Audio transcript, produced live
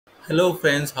Hello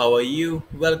friends, how are you?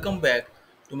 Welcome back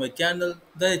to my channel,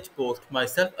 The Edge Post.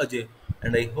 Myself Ajay,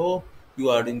 and I hope you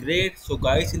are doing great. So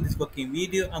guys, in this working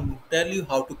video, I'm going to tell you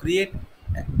how to create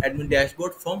an admin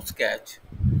dashboard from scratch.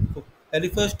 So very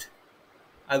first,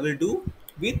 I will do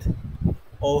with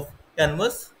of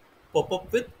canvas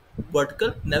pop-up with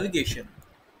vertical navigation.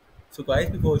 So guys,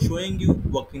 before showing you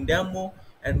working demo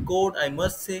and code, I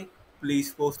must say,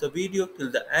 please watch the video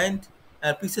till the end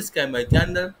and please subscribe my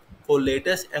channel for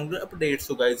latest Angular updates.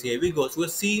 So guys, here we go. So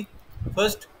let's see,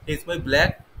 first is my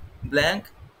blank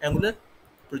Angular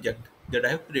project that I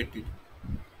have created,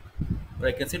 or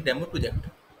I can say demo project.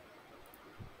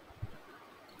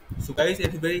 So guys,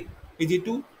 it is very easy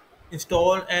to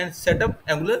install and set up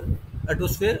Angular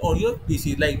Atmosphere on your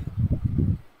PC. Like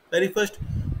very first,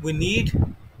 we need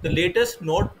the latest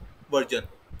node version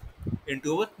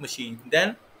into our machine.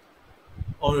 Then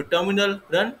on your terminal,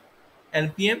 run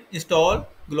npm install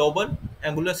global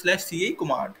angular slash ca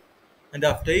command, and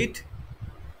after it,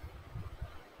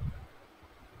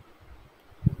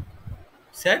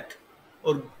 set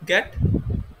or get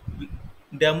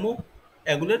demo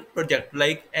angular project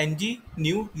like ng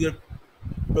new your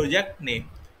project name,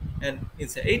 and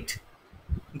inside it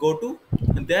go to,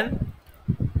 and then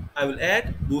I will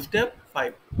add bootstrap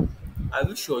 5. I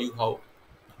will show you how.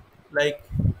 Like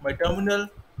my terminal,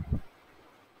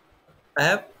 I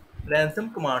have ran some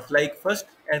commands like first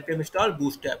npm install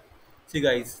bootstrap. See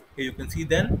guys, here you can see,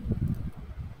 then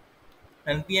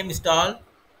npm install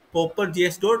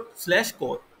popper.js dot slash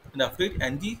core, and after it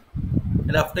ng,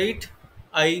 and after it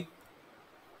I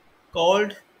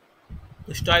called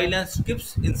the style and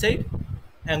scripts inside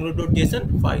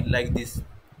angular.json file like this.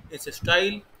 It's a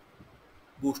style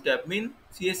bootstrap min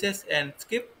css and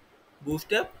skip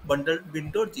bootstrap bundle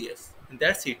bin.js, and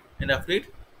that's it. And after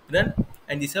it, run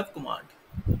ng sub command.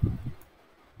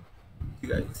 You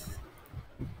guys,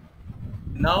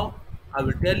 now I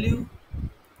will tell you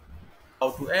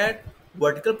how to add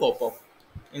vertical pop-up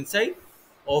inside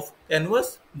of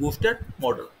canvas boosted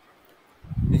model.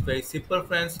 It's very simple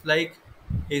friends. Like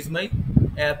here's my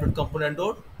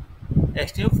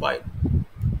app.component.html file,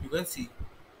 you can see,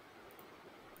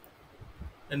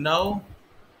 and now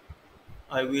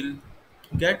I will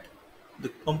get the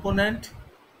component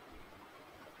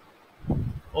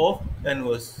of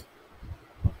canvas.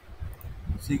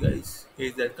 See guys,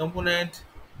 here's that component.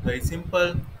 Very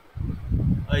simple.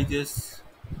 I just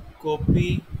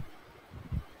copy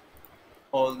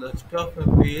all the stuff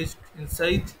and paste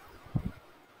inside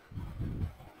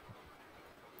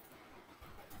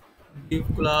div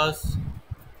class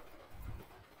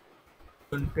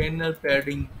container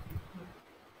padding,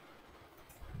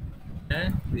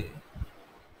 and there.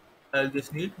 I'll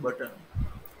just need button.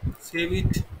 Save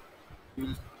it. You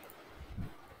will,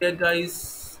 yeah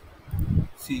guys,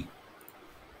 see,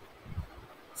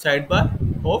 sidebar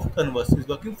of canvas is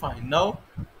working fine. Now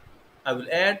I will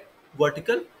add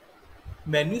vertical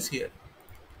menus here.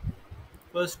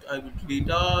 First I will delete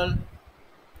all,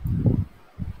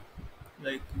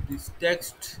 like this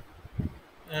text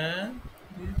and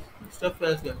this stuff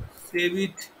as well. Save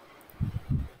it.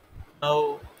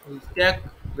 Now we'll check.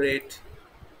 Great.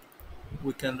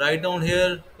 We can write down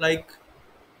here like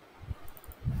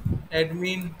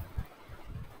admin.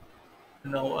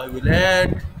 Now I will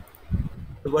add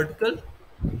the vertical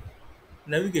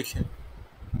navigation.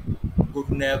 Go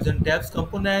to navs and tabs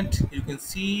component. You can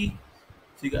see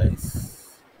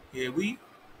guys, here we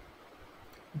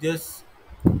just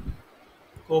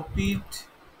copy it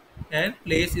and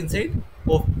place inside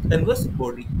of canvas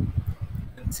body,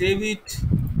 and save it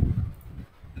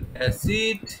as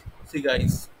it. See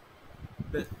guys,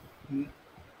 the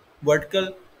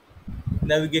vertical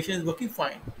navigation is working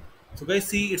fine. So guys,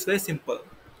 see, it's very simple,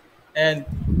 and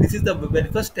this is the very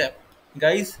first step.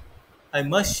 Guys, I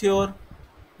must sure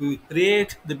we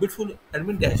create the beautiful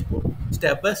admin dashboard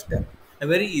step by step and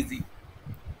very easy.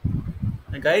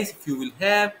 And guys, if you will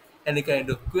have any kind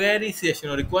of query, session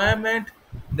or requirement,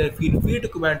 then feel free to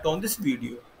comment on this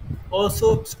video.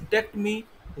 Also, contact me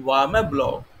via my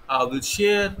blog. I will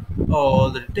share all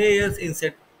the details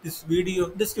inside this video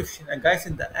description. And guys,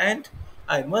 in the end,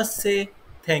 I must say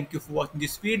thank you for watching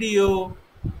this video.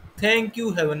 Thank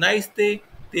you. Have a nice day.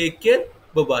 Take care.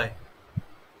 Bye bye.